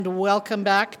Welcome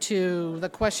back to the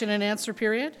question and answer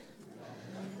period.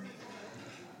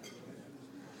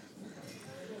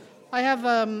 I have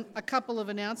a couple of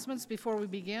announcements before we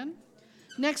begin.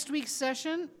 Next week's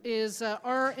session is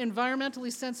are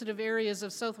environmentally sensitive areas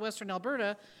of southwestern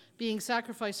Alberta being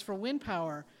sacrificed for wind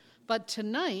power. But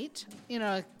tonight, in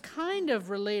a kind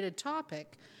of related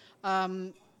topic,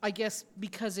 I guess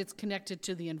because it's connected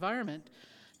to the environment,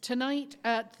 tonight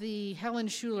at the Helen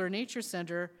Schuler Nature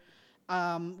Center,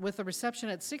 with a reception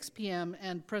at 6 p.m.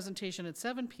 and presentation at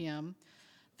 7 p.m.,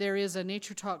 there is a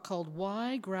nature talk called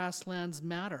Why Grasslands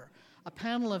Matter. A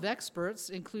panel of experts,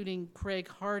 including Craig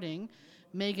Harding,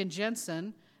 Megan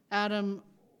Jensen, Adam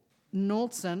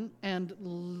Knowlson, and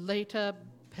Leta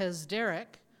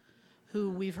Pezderek,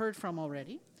 who we've heard from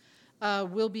already,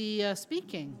 will be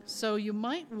speaking. So you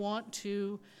might want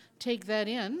to take that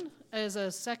in as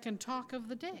a second talk of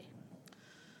the day.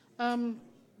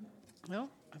 Well,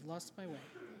 I've lost my way.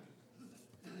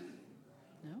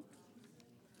 No?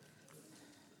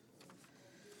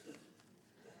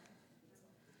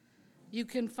 You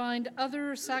can find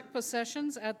other SACPA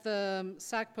sessions at the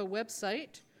SACPA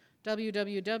website,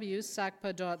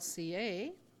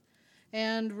 www.sacpa.ca.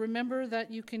 And remember that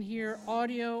you can hear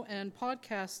audio and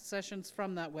podcast sessions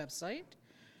from that website.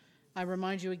 I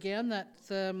remind you again that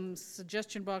the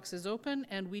suggestion box is open,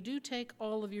 and we do take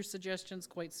all of your suggestions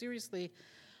quite seriously.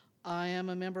 I am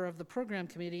a member of the program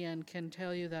committee and can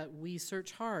tell you that we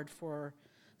search hard for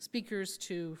speakers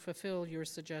to fulfill your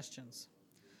suggestions.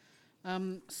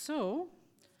 So,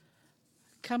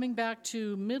 coming back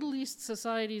to Middle East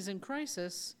Societies in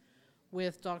Crisis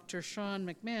with Dr. Sean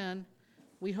McMahon,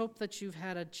 we hope that you've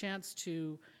had a chance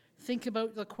to think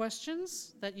about the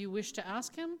questions that you wish to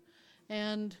ask him.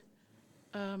 And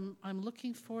I'm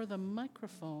looking for the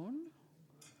microphone.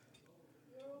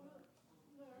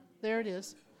 There it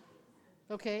is.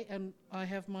 Okay, and I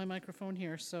have my microphone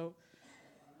here, so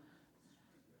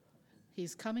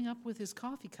he's coming up with his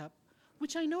coffee cup,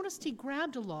 which I noticed he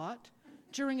grabbed a lot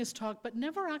during his talk, but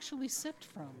never actually sipped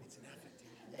from.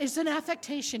 It's an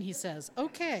affectation, he says.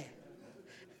 Okay.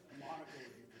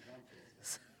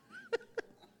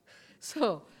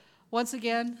 So, once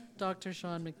again, Dr.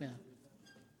 Sean McMahon.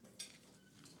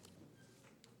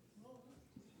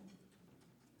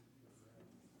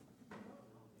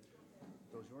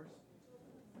 Those yours?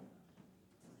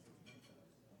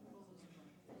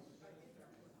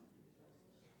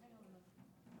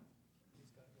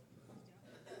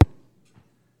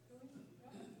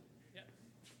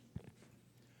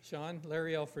 Sean,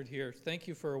 Larry Alford here. Thank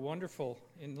you for a wonderful,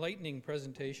 enlightening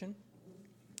presentation.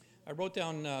 I wrote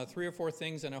down 3 or 4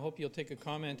 things, and I hope you'll take a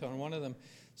comment on one of them.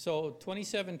 So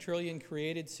 27 trillion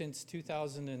created since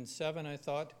 2007, I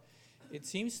thought. It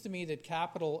seems to me that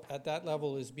capital at that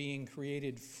level is being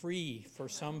created free for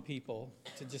some people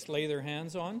to just lay their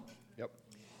hands on. Yep.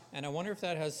 And I wonder if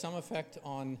that has some effect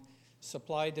on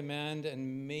supply, demand,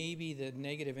 and maybe the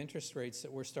negative interest rates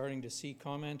that we're starting to see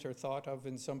comment or thought of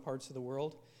in some parts of the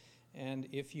world. And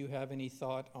if you have any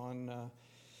thought on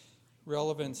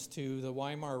relevance to the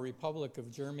Weimar Republic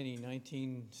of Germany,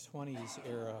 1920s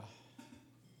era.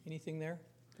 Anything there?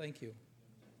 Thank you.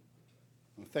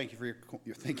 Well, thank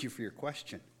you for your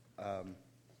question.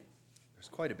 There's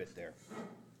quite a bit there.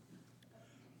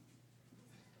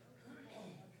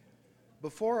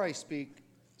 Before I speak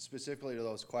specifically to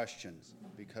those questions,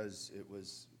 because it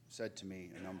was said to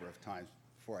me a number of times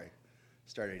before I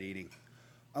started eating,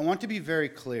 I want to be very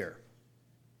clear.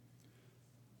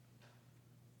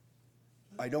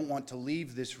 I don't want to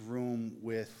leave this room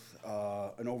with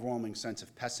an overwhelming sense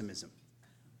of pessimism.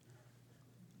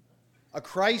 A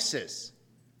crisis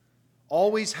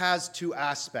always has 2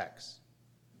 aspects.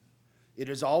 It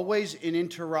is always an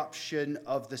interruption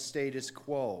of the status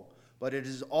quo, but it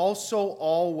is also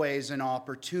always an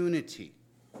opportunity.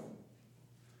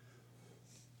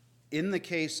 In the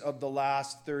case of the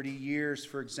last 30 years,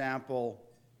 for example,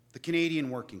 the Canadian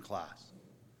working class.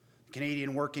 The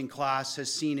Canadian working class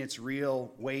has seen its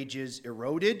real wages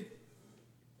eroded,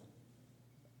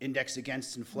 indexed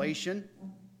against inflation.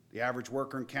 The average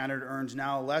worker in Canada earns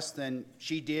now less than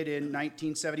she did in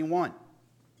 1971.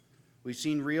 We've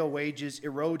seen real wages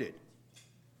eroded.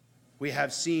 We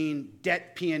have seen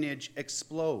debt peonage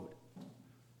explode.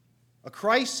 A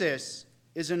crisis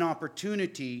is an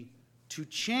opportunity to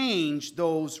change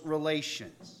those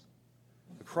relations.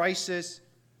 A crisis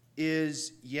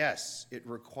is, yes, it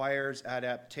requires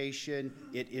adaptation.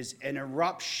 It is an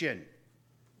eruption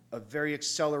of very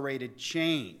accelerated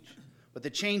change. But the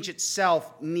change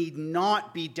itself need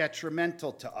not be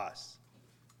detrimental to us.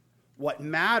 What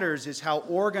matters is how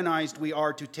organized we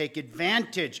are to take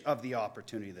advantage of the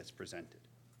opportunity that's presented.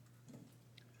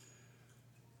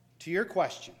 to your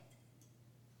question,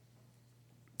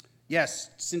 yes,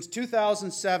 since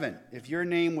 2007, if your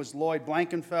name was Lloyd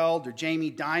Blankenfeld or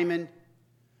Jamie Dimon,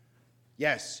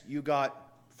 yes, you got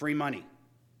free money.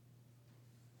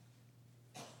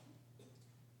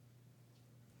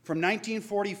 From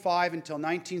 1945 until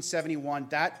 1971,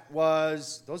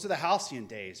 those are the halcyon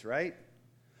days, right?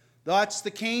 That's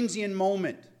the Keynesian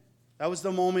moment. That was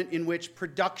the moment in which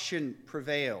production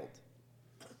prevailed,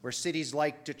 where cities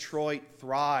like Detroit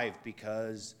thrived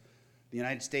because the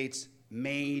United States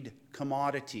made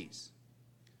commodities.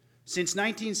 Since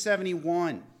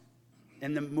 1971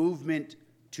 and the movement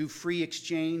to free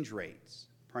exchange rates,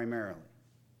 primarily,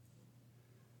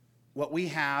 what we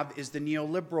have is the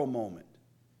neoliberal moment.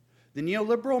 The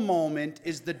neoliberal moment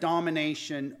is the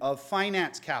domination of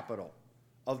finance capital,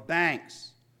 of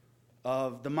banks,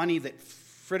 of the money that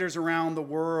fritters around the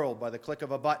world by the click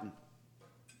of a button.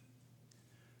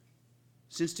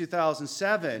 Since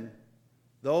 2007,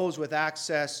 those with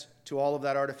access to all of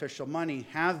that artificial money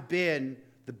have been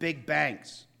the big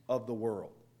banks of the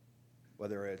world,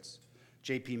 whether it's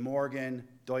JP Morgan,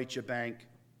 Deutsche Bank.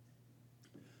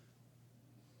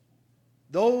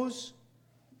 Those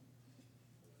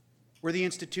were the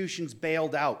institutions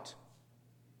bailed out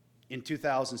in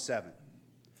 2007.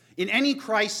 In any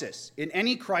crisis,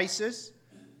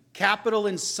 capital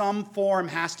in some form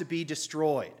has to be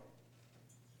destroyed.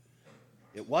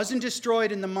 It wasn't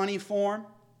destroyed in the money form,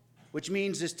 which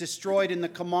means it's destroyed in the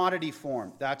commodity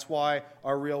form. That's why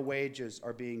our real wages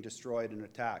are being destroyed and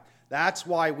attacked. That's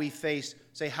why we face,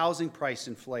 say, housing price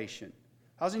inflation.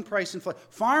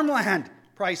 Farmland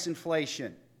price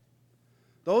inflation.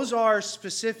 Those are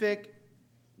specific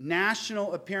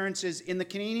national appearances in the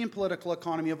Canadian political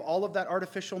economy of all of that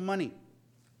artificial money.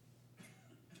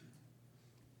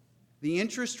 The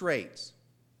interest rates,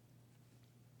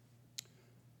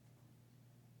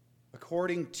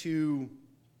 according to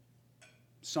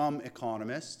some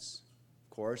economists,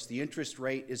 of course, the interest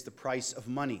rate is the price of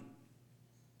money.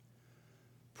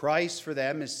 Price for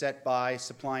them is set by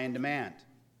supply and demand.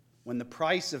 When the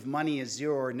price of money is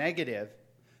zero or negative,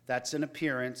 that's an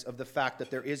appearance of the fact that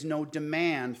there is no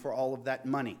demand for all of that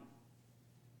money.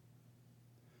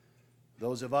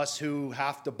 Those of us who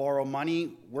have to borrow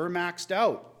money, we're maxed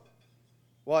out.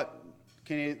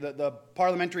 The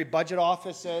Parliamentary Budget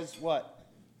Office says what?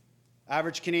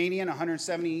 Average Canadian,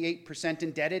 178%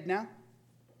 indebted now?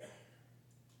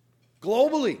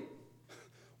 Globally.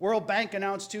 World Bank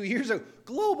announced 2 years ago,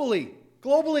 globally,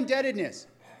 global indebtedness,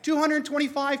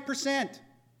 225%.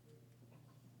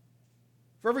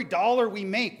 For every dollar we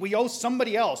make, we owe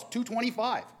somebody else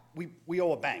 $2.25. We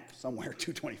owe a bank somewhere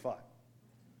 $2.25.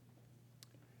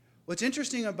 What's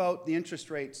interesting about the interest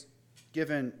rates,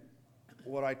 given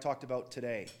what I talked about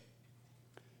today,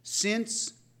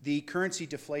 since the currency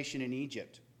deflation in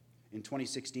Egypt in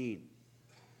 2016,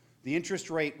 the interest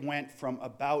rate went from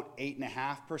about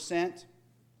 8.5%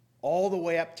 all the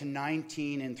way up to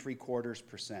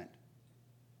 19.75%.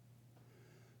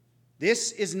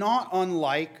 This is not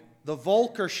unlike the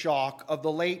Volcker shock of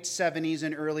the late 70s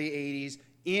and early 80s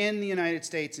in the United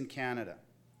States and Canada.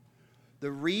 The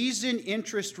reason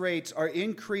interest rates are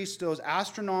increased to those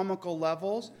astronomical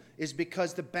levels is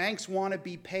because the banks want to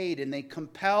be paid, and they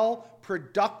compel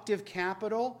productive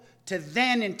capital to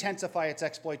then intensify its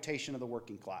exploitation of the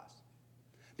working class.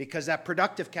 Because that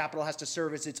productive capital has to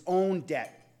service its own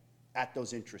debt at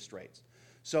those interest rates.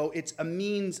 So it's a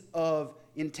means of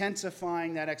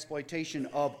intensifying that exploitation,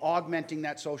 of augmenting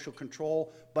that social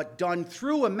control, but done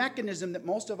through a mechanism that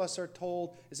most of us are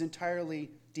told is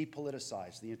entirely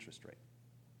depoliticized, the interest rate.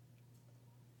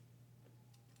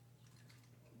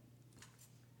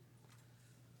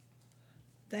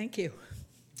 Thank you.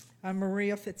 I'm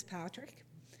Maria Fitzpatrick,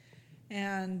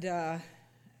 and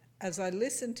as I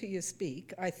listened to you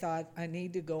speak, I thought I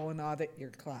need to go and audit your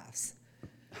class.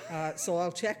 So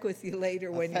I'll check with you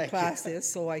later when your class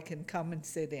is so I can come and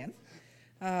sit in.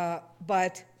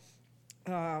 But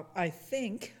I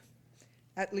think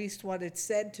at least what it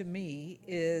said to me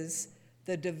is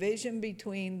the division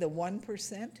between the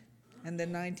 1% and the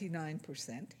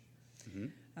 99%.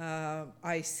 Mm-hmm.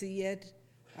 I see it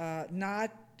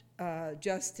not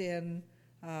just in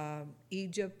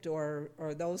Egypt or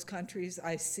those countries.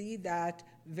 I see that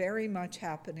very much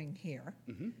happening here.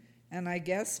 Mm-hmm. And I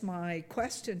guess my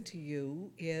question to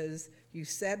you is, you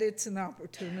said it's an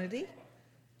opportunity.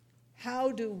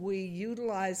 How do we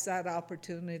utilize that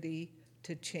opportunity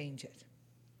to change it?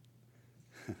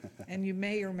 And you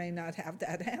may or may not have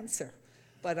that answer,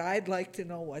 but I'd like to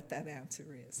know what that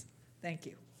answer is. Thank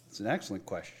you. It's an excellent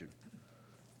question.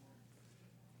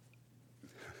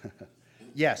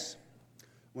 Yes.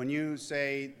 When you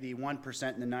say the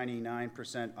 1% and the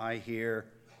 99%, I hear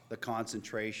the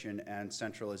concentration and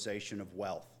centralization of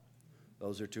wealth.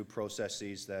 Those are two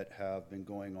processes that have been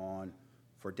going on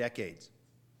for decades.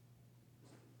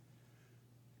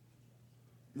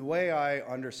 The way I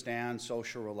understand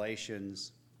social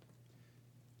relations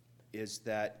is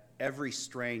that every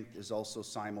strength is also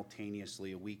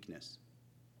simultaneously a weakness.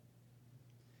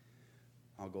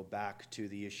 I'll go back to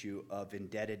the issue of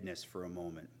indebtedness for a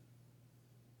moment.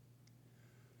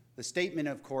 The statement,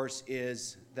 of course,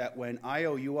 is that when I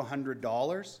owe you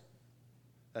 $100,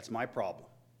 that's my problem.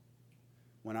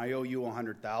 When I owe you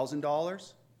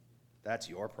 $100,000, that's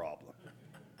your problem.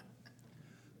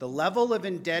 The level of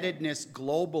indebtedness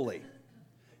globally,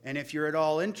 and if you're at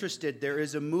all interested, there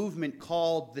is a movement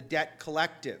called the Debt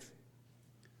Collective,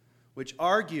 which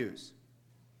argues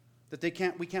that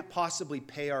we can't possibly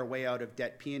pay our way out of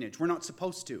debt peonage. We're not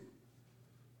supposed to.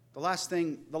 The last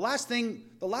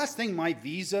thing my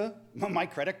Visa, my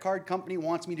credit card company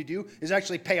wants me to do is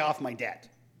actually pay off my debt.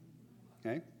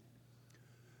 Okay?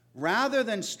 Rather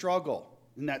than struggle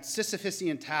in that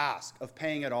Sisyphean task of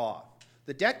paying it off,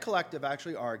 the Debt Collective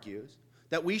actually argues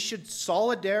that we should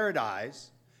solidarize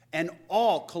and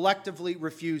all collectively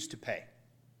refuse to pay.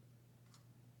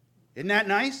 Isn't that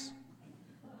nice?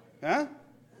 Huh?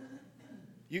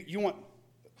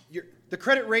 The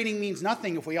credit rating means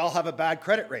nothing if we all have a bad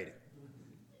credit rating.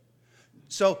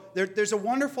 So there's a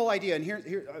wonderful idea, and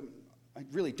here I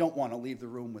really don't want to leave the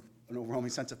room with an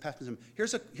overwhelming sense of pessimism.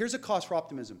 Here's a cause for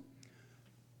optimism.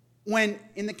 When,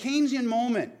 in the Keynesian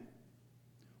moment,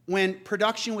 when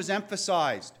production was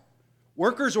emphasized,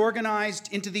 workers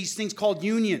organized into these things called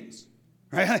unions,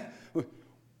 right?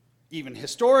 Even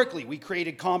historically, we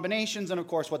created combinations, and of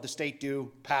course, what the state do,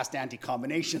 passed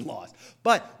anti-combination laws.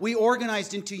 But we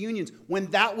organized into unions when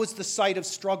that was the site of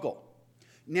struggle.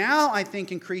 Now, I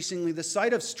think increasingly, the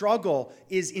site of struggle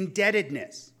is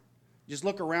indebtedness. Just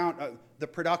look around, the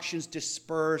production's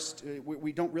dispersed.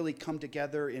 We don't really come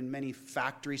together in many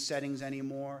factory settings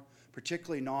anymore,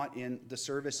 particularly not in the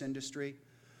service industry.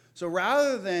 So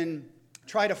rather than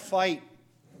try to fight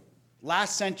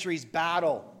last century's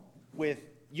battle with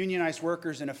unionized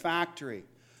workers in a factory,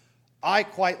 I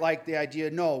quite like the idea,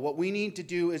 no, what we need to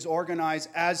do is organize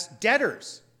as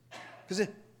debtors. Because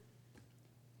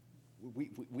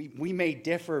we may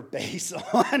differ based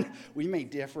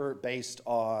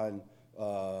on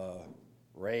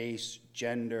race,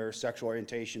 gender, sexual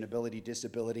orientation, ability,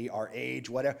 disability, our age,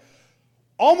 whatever.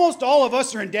 Almost all of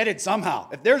us are indebted somehow.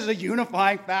 If there's a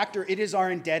unifying factor, it is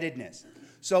our indebtedness.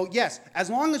 So yes, as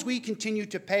long as we continue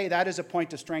to pay, that is a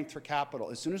point of strength for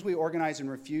capital. As soon as we organize and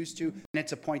refuse to, then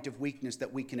it's a point of weakness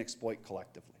that we can exploit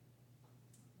collectively.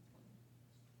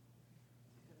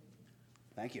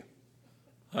 Thank you.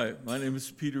 Hi, my name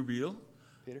is Peter Beal.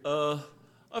 Peter?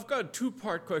 I've got a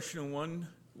two-part question in one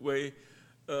way.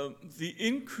 The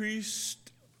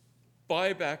increased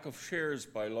buyback of shares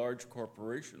by large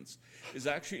corporations is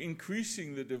actually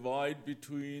increasing the divide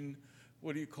between,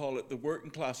 what do you call it, the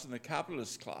working class and the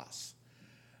capitalist class.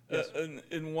 Yes.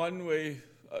 In one way,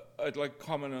 I'd like to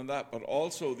comment on that, but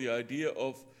also the idea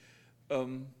of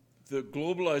the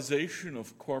globalization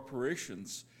of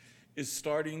corporations is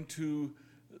starting to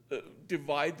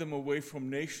divide them away from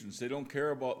nations. They don't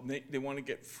care about, they want to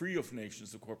get free of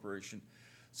nations, the corporation.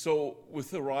 So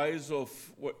with the rise of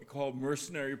what you call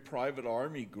mercenary private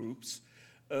army groups,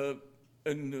 and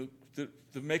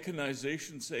the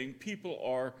mechanization saying people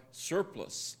are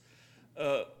surplus,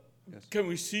 Yes. Can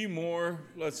we see more,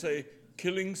 let's say,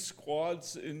 killing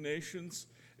squads in nations,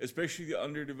 especially the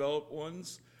underdeveloped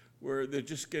ones, where they're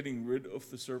just getting rid of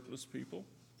the surplus people?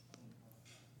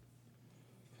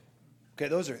 Okay,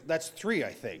 that's three,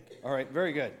 I think. All right,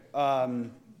 very good.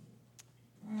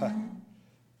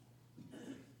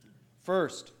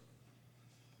 First,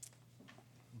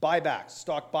 buybacks,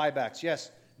 stock buybacks.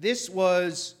 Yes, this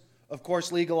was, of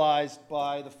course, legalized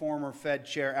by the former Fed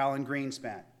chair, Alan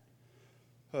Greenspan.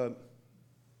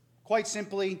 Quite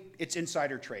simply, it's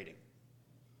insider trading.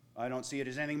 I don't see it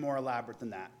as anything more elaborate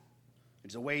than that.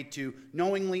 It's a way to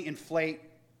knowingly inflate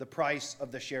the price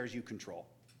of the shares you control.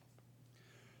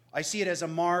 I see it as a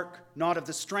mark not of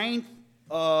the strength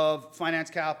of finance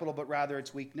capital, but rather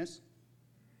its weakness.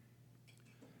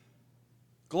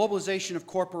 Globalization of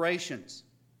corporations.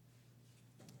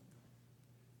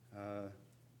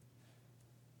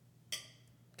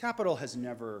 Capital has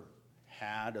never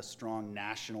had a strong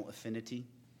national affinity.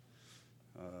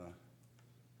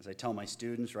 As I tell my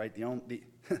students, right,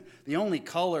 the only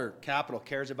color capital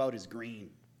cares about is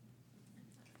green.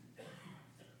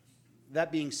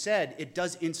 That being said, it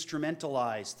does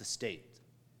instrumentalize the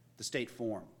state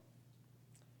form.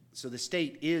 So the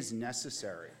state is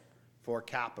necessary for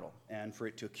capital and for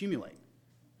it to accumulate.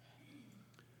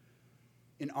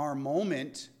 In our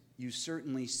moment, you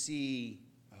certainly see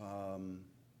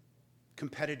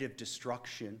competitive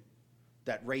destruction,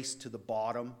 that race to the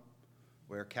bottom,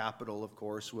 where capital, of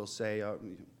course, will say,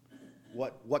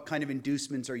 what kind of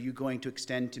inducements are you going to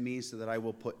extend to me so that I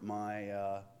will put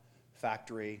my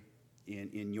factory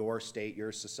in your state,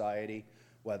 your society,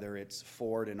 whether it's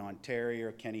Ford in Ontario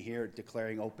or Kenny here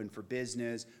declaring open for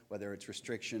business, whether it's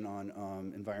restriction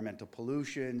on environmental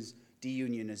pollutions,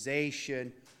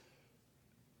 deunionization.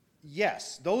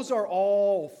 Yes, those are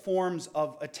all forms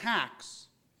of attacks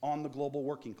on the global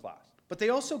working class. But they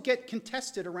also get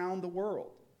contested around the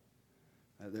world.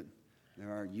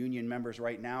 There are union members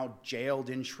right now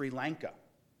jailed in Sri Lanka.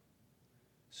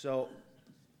 So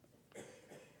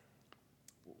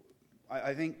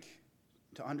I think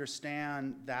to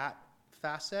understand that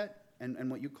facet and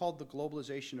what you called the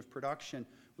globalization of production,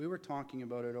 we were talking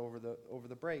about it over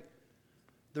the break.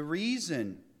 The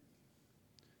reason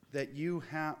that you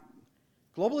have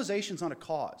globalization is not a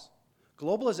cause.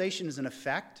 Globalization is an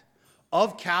effect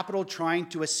of capital trying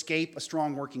to escape a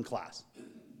strong working class.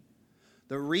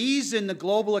 The reason the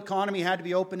global economy had to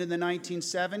be opened in the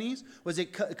 1970s was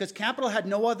because capital had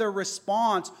no other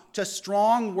response to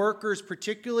strong workers,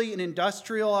 particularly in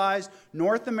industrialized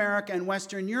North America and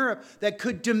Western Europe, that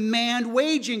could demand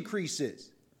wage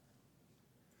increases.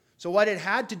 So what it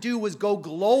had to do was go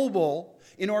global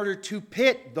in order to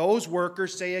pit those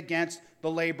workers, say, against the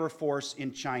labor force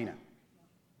in China.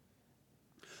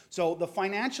 So the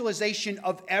financialization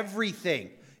of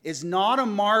everything is not a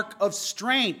mark of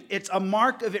strength. It's a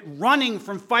mark of it running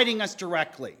from fighting us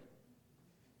directly.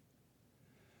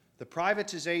 The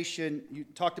privatization, you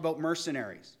talked about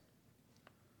mercenaries.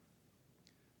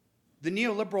 The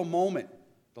neoliberal moment,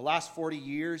 the last 40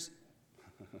 years,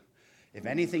 if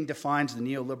anything defines the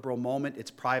neoliberal moment,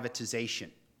 it's privatization.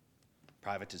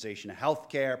 Privatization of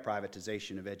healthcare,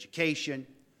 privatization of education.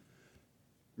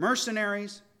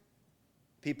 Mercenaries,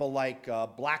 people like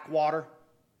Blackwater,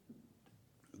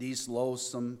 these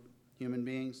loathsome human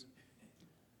beings.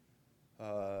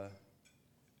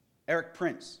 Eric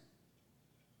Prince.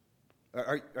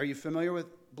 Are you familiar with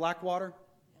Blackwater?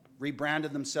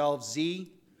 Rebranded themselves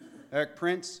Z. Eric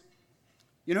Prince.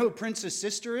 You know who Prince's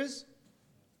sister is?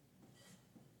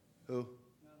 Who?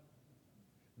 No.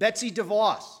 Betsy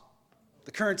DeVos,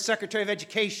 the current Secretary of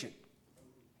Education.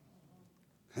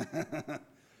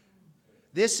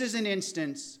 This is an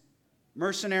instance.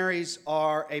 Mercenaries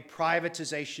are a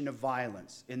privatization of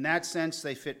violence. In that sense,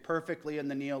 they fit perfectly in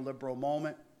the neoliberal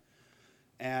moment.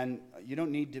 And you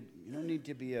don't need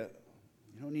to be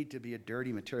a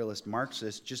dirty materialist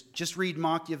Marxist. Just read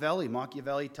Machiavelli.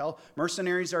 Machiavelli tells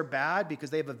mercenaries are bad because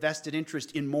they have a vested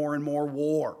interest in more and more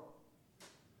war.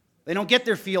 They don't get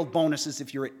their field bonuses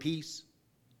if you're at peace.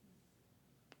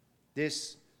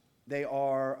 They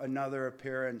are another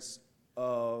appearance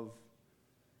of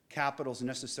capital's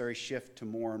necessary shift to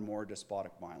more and more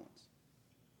despotic violence.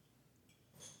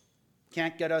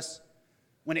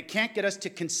 When it can't get us to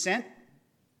consent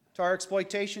to our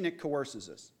exploitation, it coerces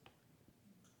us.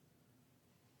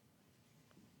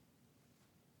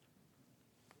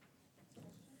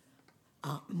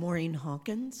 Maureen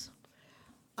Hawkins.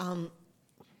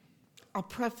 I'll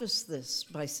preface this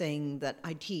by saying that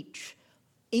I teach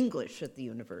English at the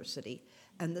university,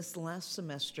 and this last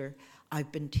semester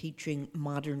I've been teaching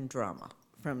modern drama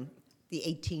from the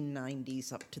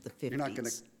 1890s up to the 50s. You're not going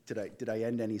to... Did I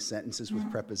end any sentences with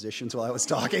prepositions while I was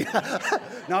talking?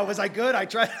 No, was I good? I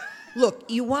tried... Look,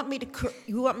 you want me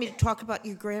to talk about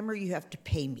your grammar, you have to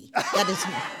pay me. That is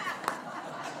me.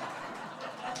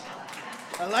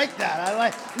 I like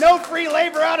that. No free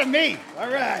labor out of me. All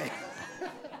right.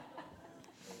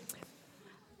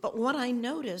 But what I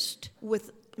noticed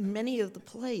with many of the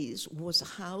plays was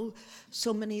how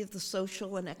so many of the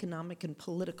social and economic and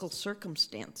political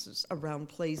circumstances around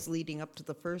plays leading up to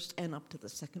the First and up to the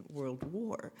Second World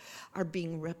War are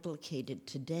being replicated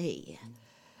today.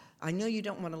 I know you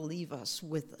don't want to leave us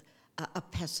with a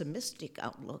pessimistic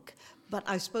outlook, but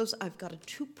I suppose I've got a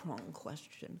two-pronged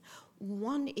question.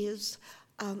 One is,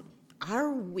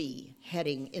 are we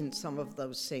heading in some of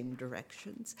those same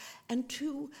directions? And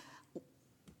two,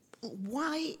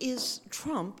 why is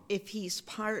Trump, if he's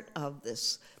part of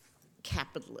this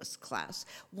capitalist class,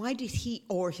 why did he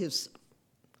or his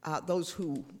those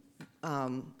who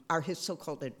are his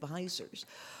so-called advisors,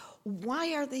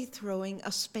 why are they throwing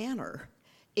a spanner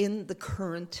in the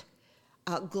current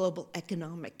global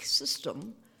economic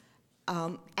system,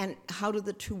 and how do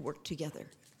the two work together?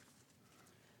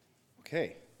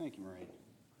 Okay, thank you, Maureen.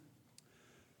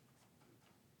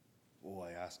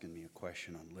 Boy, asking me a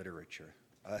question on literature.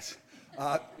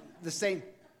 The same.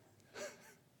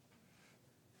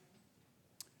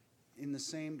 In the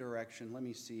same direction, let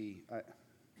me see.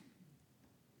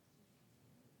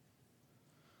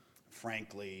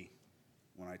 Frankly,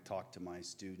 when I talk to my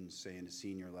students, say in the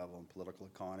senior level in political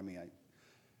economy,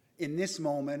 in this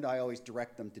moment, I always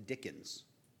direct them to Dickens.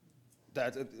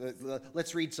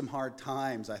 Let's read some Hard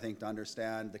Times, I think, to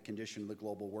understand the condition of the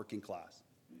global working class.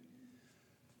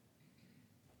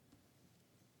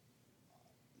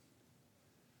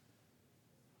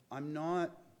 I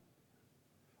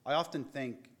often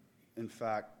think, in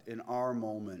fact, in our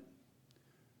moment,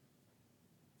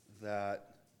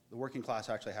 that the working class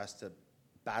actually has to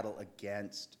battle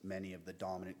against many of the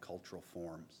dominant cultural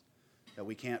forms. That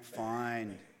we can't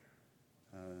find,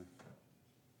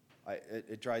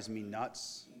 it drives me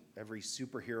nuts, every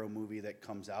superhero movie that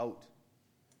comes out.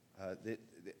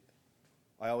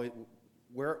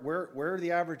 Where are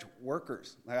the average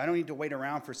workers? Like, I don't need to wait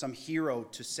around for some hero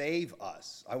to save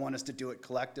us. I want us to do it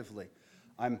collectively.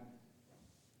 I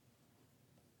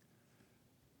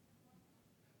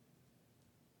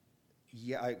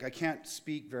can't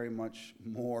speak very much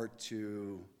more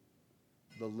to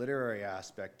the literary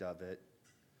aspect of it,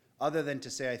 other than to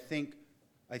say I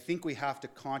think we have to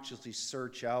consciously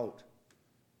search out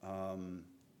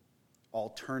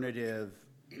alternative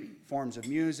forms of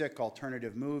music,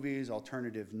 alternative movies,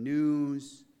 alternative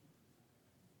news,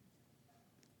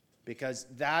 because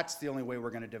that's the only way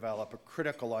we're going to develop a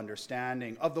critical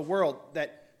understanding of the world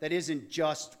that isn't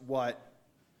just what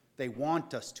they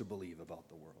want us to believe about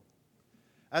the world.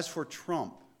 As for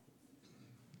Trump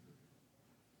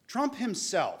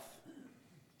himself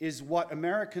is what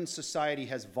American society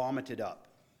has vomited up.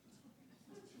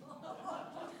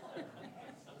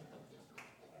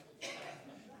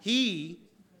 He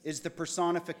is the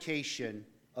personification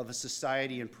of a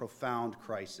society in profound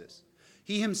crisis.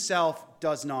 He himself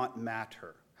does not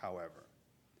matter, however,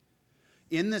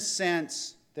 in the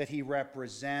sense that he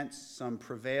represents some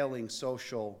prevailing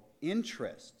social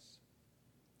interests.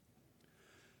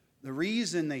 The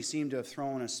reason they seem to have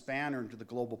thrown a spanner into the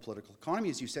global political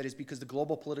economy, as you said, is because the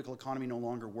global political economy no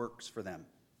longer works for them.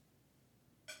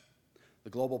 The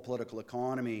global political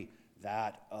economy,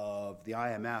 that of the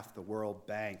IMF, the World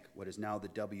Bank, what is now the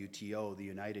WTO, the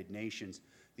United Nations,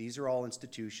 these are all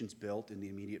institutions built in the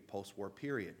immediate post-war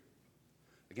period.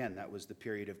 Again, that was the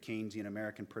period of Keynesian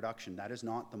American production. That is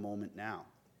not the moment now.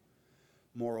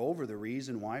 Moreover, the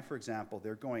reason why, for example,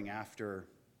 they're going after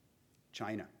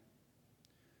China.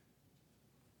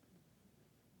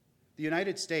 The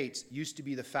United States used to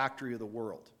be the factory of the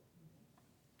world.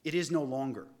 It is no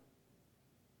longer.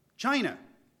 China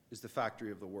is the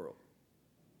factory of the world.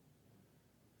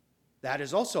 That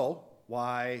is also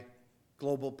why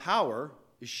global power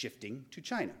is shifting to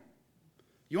China.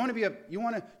 You want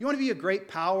to be a great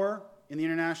power in the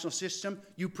international system?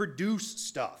 You produce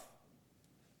stuff.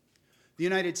 The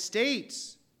United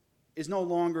States is no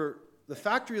longer the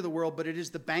factory of the world, but it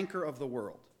is the banker of the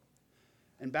world.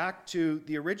 And back to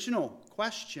the original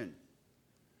question,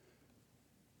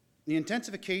 the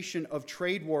intensification of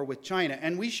trade war with China,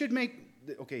 and we should make,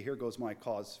 okay, here goes my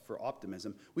cause for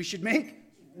optimism. We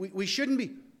shouldn't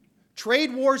be,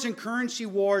 trade wars and currency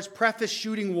wars preface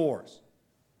shooting wars.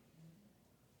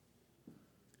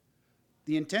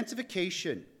 The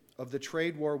intensification of the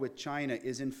trade war with China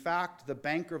is in fact the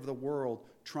banker of the world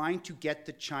trying to get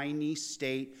the Chinese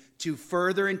state to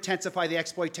further intensify the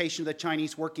exploitation of the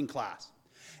Chinese working class.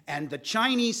 And the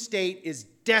Chinese state is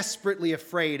desperately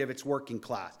afraid of its working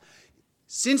class.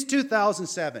 Since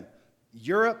 2007,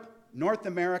 Europe, North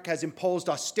America has imposed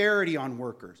austerity on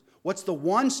workers. What's the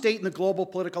one state in the global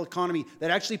political economy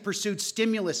that actually pursued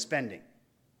stimulus spending?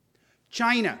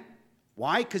 China.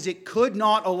 Why? Because it could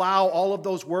not allow all of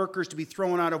those workers to be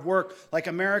thrown out of work like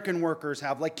American workers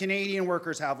have, like Canadian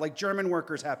workers have, like German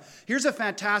workers have. Here's a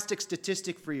fantastic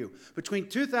statistic for you. Between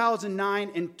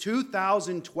 2009 and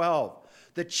 2012,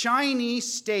 the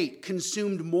Chinese state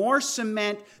consumed more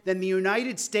cement than the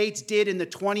United States did in the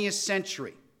 20th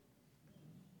century.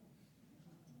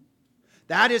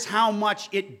 That is how much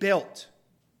it built.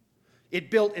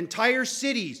 It built entire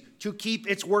cities to keep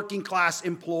its working class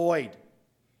employed.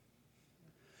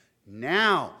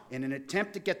 Now, in an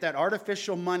attempt to get that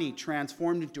artificial money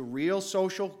transformed into real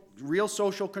social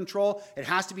control, it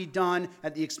has to be done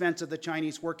at the expense of the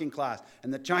Chinese working class.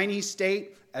 And the Chinese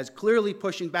state, as clearly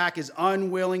pushing back, is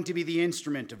unwilling to be the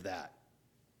instrument of that.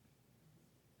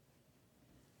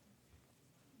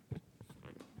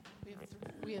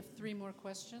 We have three more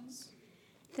questions.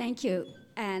 Thank you.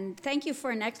 And thank you for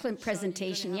an excellent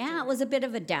presentation. Yeah, it was a bit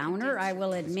of a downer, I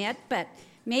will admit, but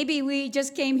Maybe we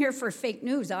just came here for fake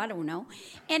news, I don't know.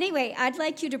 Anyway, I'd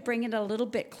like you to bring it a little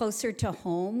bit closer to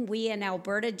home. We in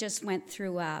Alberta just went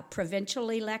through a provincial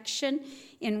election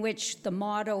in which the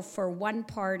motto for one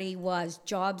party was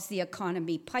jobs, the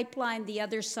economy, pipeline, the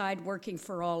other side working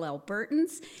for all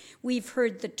Albertans. We've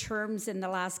heard the terms in the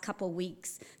last couple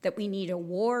weeks that we need a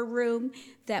war room,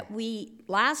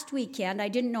 last weekend, I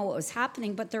didn't know what was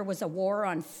happening, but there was a war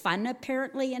on fun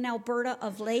apparently in Alberta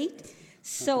of late.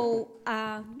 So,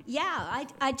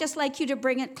 I'd just like you to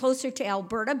bring it closer to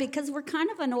Alberta because we're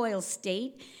kind of an oil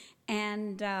state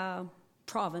and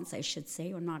province, I should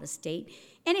say, or not a state.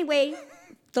 Anyway,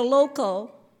 the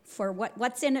local for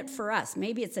what's in it for us.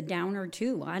 Maybe it's a downer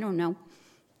too. I don't know.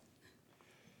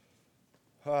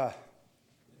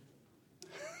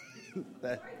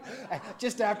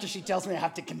 Just after she tells me I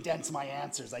have to condense my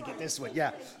answers, I get this one.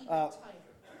 Yeah.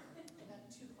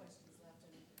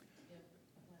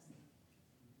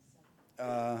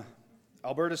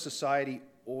 Alberta society,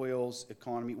 oils,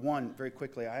 economy. One, very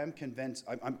quickly, I am convinced,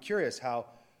 I'm curious how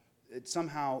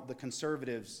somehow the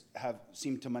Conservatives have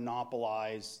seemed to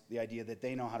monopolize the idea that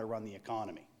they know how to run the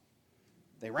economy.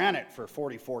 They ran it for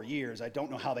 44 years. I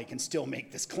don't know how they can still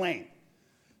make this claim.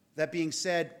 That being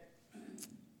said,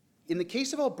 in the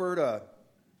case of Alberta,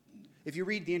 if you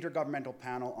read the Intergovernmental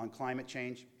Panel on Climate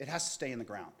Change, it has to stay in the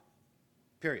ground,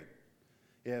 period.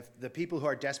 If the people who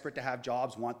are desperate to have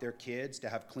jobs want their kids to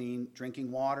have clean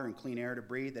drinking water and clean air to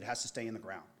breathe, it has to stay in the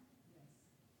ground.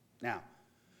 Now,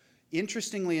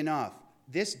 interestingly enough,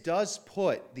 this does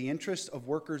put the interests of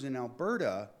workers in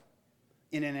Alberta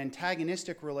in an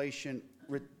antagonistic relation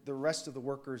with the rest of the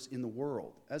workers in the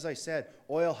world. As I said,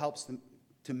 oil helps them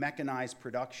to mechanize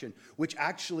production, which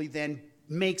actually then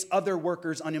makes other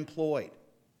workers unemployed.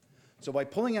 So by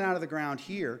pulling it out of the ground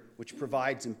here, which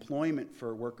provides employment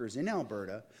for workers in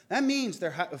Alberta, that means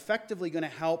they're effectively going to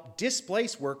help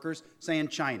displace workers, say, in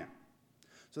China.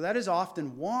 So that is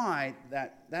often why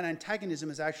that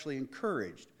antagonism is actually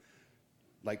encouraged.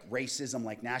 Like racism,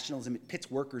 like nationalism, it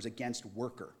pits workers against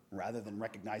worker rather than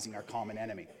recognizing our common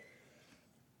enemy.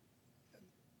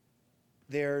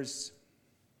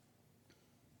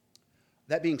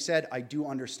 That being said, I do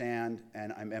understand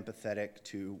and I'm empathetic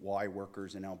to why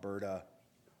workers in Alberta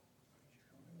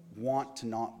want to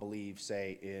not believe,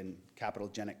 say, in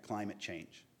capitogenic climate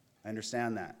change. I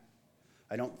understand that.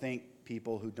 I don't think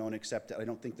people who don't accept it, I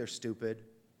don't think they're stupid.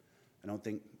 I don't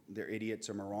think they're idiots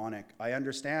or moronic. I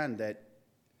understand that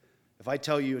if I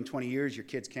tell you in 20 years your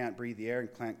kids can't breathe the air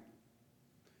and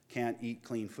can't eat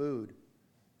clean food,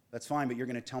 that's fine, but you're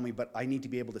going to tell me, but I need to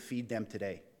be able to feed them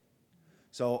today.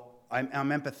 So I'm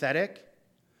empathetic,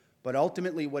 but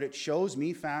ultimately what it shows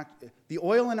me, the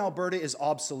oil in Alberta is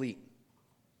obsolete.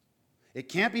 It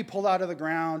can't be pulled out of the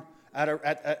ground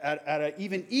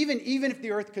even if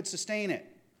the earth could sustain it.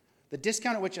 The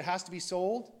discount at which it has to be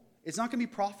sold, it's not going to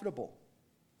be profitable.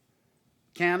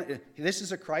 This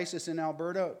is a crisis in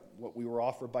Alberta. What we were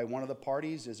offered by one of the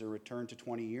parties is a return to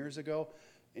 20 years ago.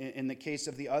 In the case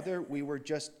of the other, we were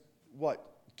just,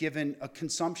 given a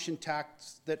consumption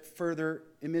tax that further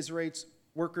immiserates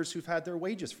workers who've had their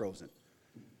wages frozen.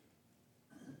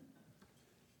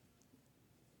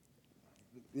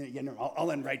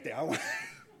 I'll end right there.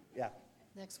 Yeah.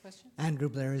 Next question. Andrew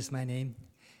Blair is my name.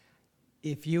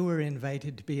 If you were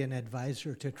invited to be an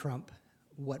advisor to Trump,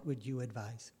 what would you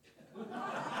advise?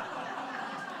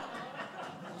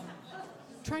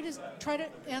 Try to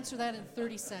answer that in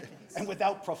 30 seconds. And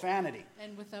without profanity.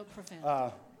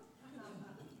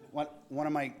 One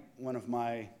of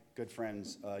my good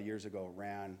friends years ago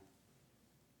ran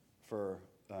for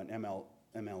an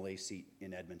MLA seat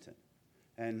in Edmonton.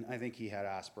 And I think he had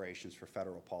aspirations for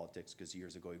federal politics because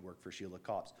years ago he worked for Sheila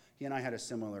Copps. He and I had a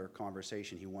similar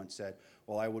conversation. He once said,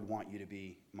 well, I would want you to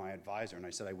be my advisor. And I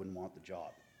said, I wouldn't want the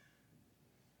job.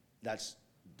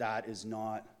 That is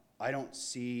not, I don't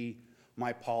see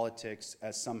my politics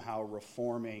as somehow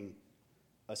reforming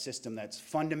a system that's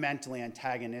fundamentally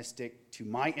antagonistic to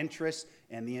my interests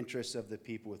and the interests of the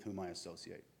people with whom I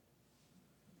associate.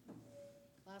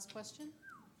 Last question.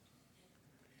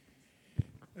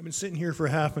 I've been sitting here for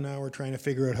half an hour trying to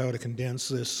figure out how to condense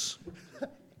this.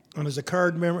 And as a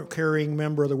card-carrying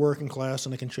member of the working class,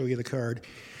 and I can show you the card,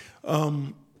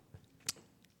 I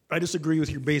disagree with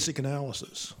your basic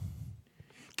analysis.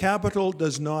 Capital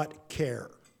does not care.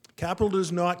 Capital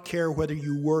does not care whether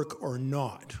you work or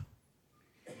not.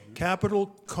 Capital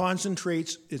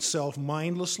concentrates itself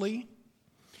mindlessly,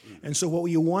 and so what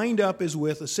you wind up is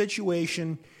with a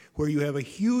situation where you have a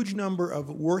huge number of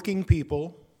working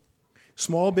people,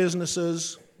 small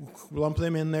businesses, lump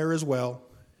them in there as well,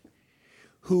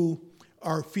 who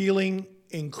are feeling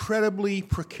incredibly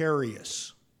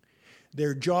precarious.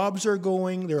 Their jobs are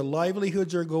going, their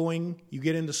livelihoods are going. You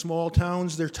get into small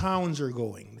towns, their towns are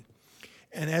going.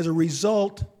 And as a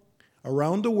result,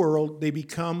 around the world, they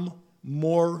become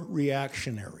more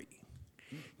reactionary.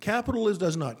 Capital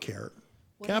does not care.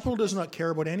 Capital does not care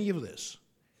about any of this.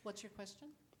 What's your question?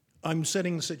 I'm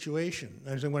setting the situation.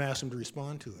 I'm going to ask them to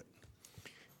respond to it.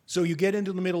 So you get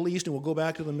into the Middle East, and we'll go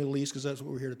back to the Middle East because that's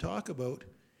what we're here to talk about.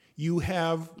 You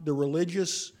have the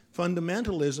religious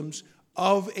fundamentalisms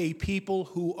of a people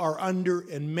who are under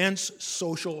immense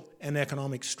social and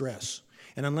economic stress.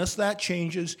 And unless that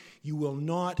changes, you will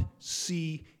not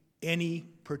see any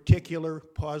particular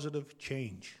positive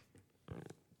change.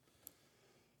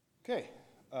 Okay.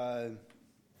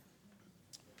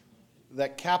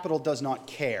 That capital does not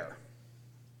care.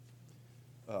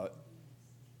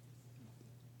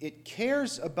 It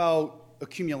cares about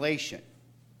accumulation.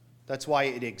 That's why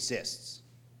it exists.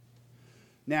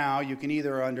 Now, you can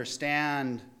either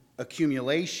understand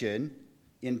accumulation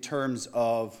in terms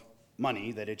of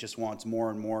money, that it just wants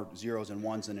more and more zeros and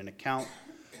ones in an account.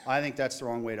 I think that's the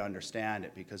wrong way to understand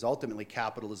it, because ultimately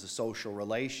capital is a social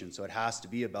relation, so it has to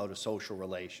be about a social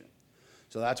relation.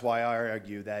 So that's why I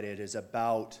argue that it is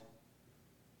about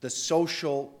the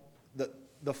social,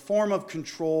 the form of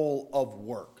control of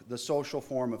work, the social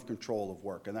form of control of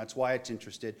work. And that's why it's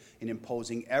interested in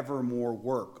imposing ever more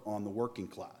work on the working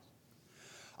class.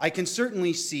 I can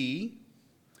certainly see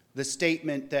the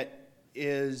statement that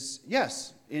is,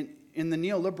 yes, in the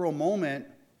neoliberal moment,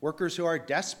 workers who are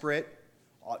desperate,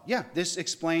 this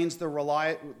explains the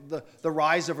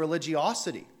rise of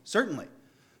religiosity, certainly.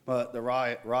 But the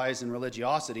rise in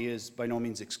religiosity is by no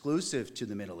means exclusive to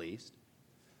the Middle East.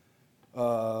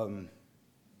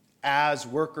 As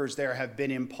workers there have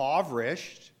been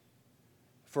impoverished,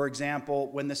 for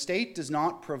example, when the state does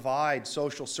not provide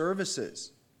social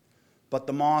services, but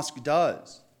the mosque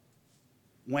does,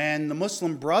 when the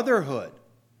Muslim Brotherhood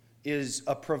is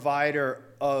a provider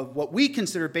of what we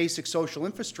consider basic social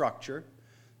infrastructure,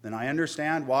 then I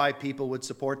understand why people would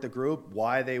support the group,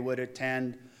 why they would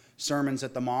attend sermons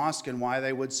at the mosque, and why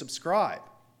they would subscribe.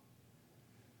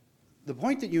 The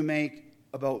point that you make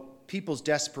about people's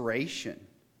desperation,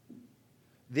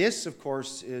 this, of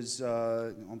course, is,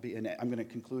 I'm going to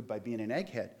conclude by being an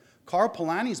egghead. Karl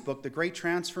Polanyi's book, The Great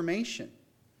Transformation,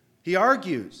 he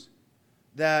argues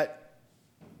that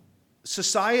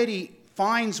society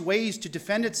finds ways to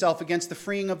defend itself against the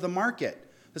freeing of the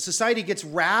market. The society gets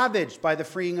ravaged by the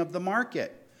freeing of the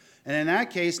market. And in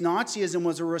that case, Nazism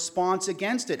was a response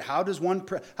against it. How does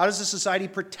a society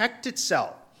protect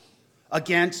itself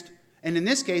against, and in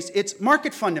this case, it's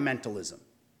market fundamentalism?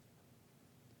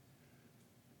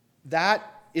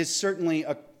 That is certainly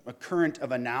a current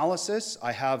of analysis.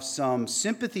 I have some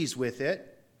sympathies with it,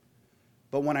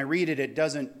 but when I read it, it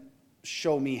doesn't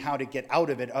show me how to get out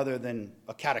of it other than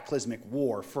a cataclysmic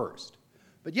war first.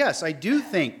 But yes, I do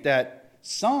think that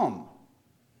some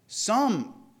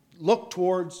look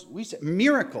towards, we say,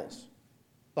 miracles,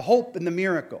 the hope in the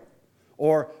miracle,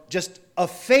 or just a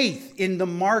faith in the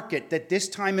market that this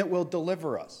time it will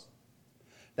deliver us.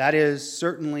 That is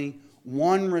certainly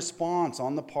one response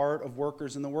on the part of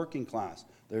workers in the working class.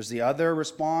 There's the other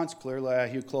response, clearly I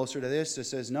hew closer to this, that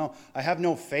says, no, I have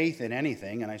no faith in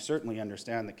anything, and I certainly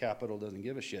understand that capital doesn't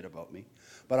give a shit about me.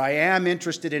 But I am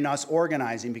interested in us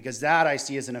organizing, because that I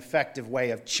see as an effective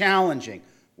way of challenging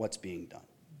what's being done.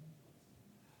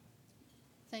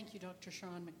 Thank you, Dr.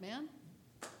 Sean McMahon.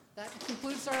 That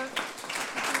concludes our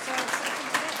session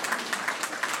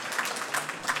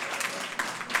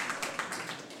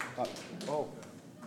today.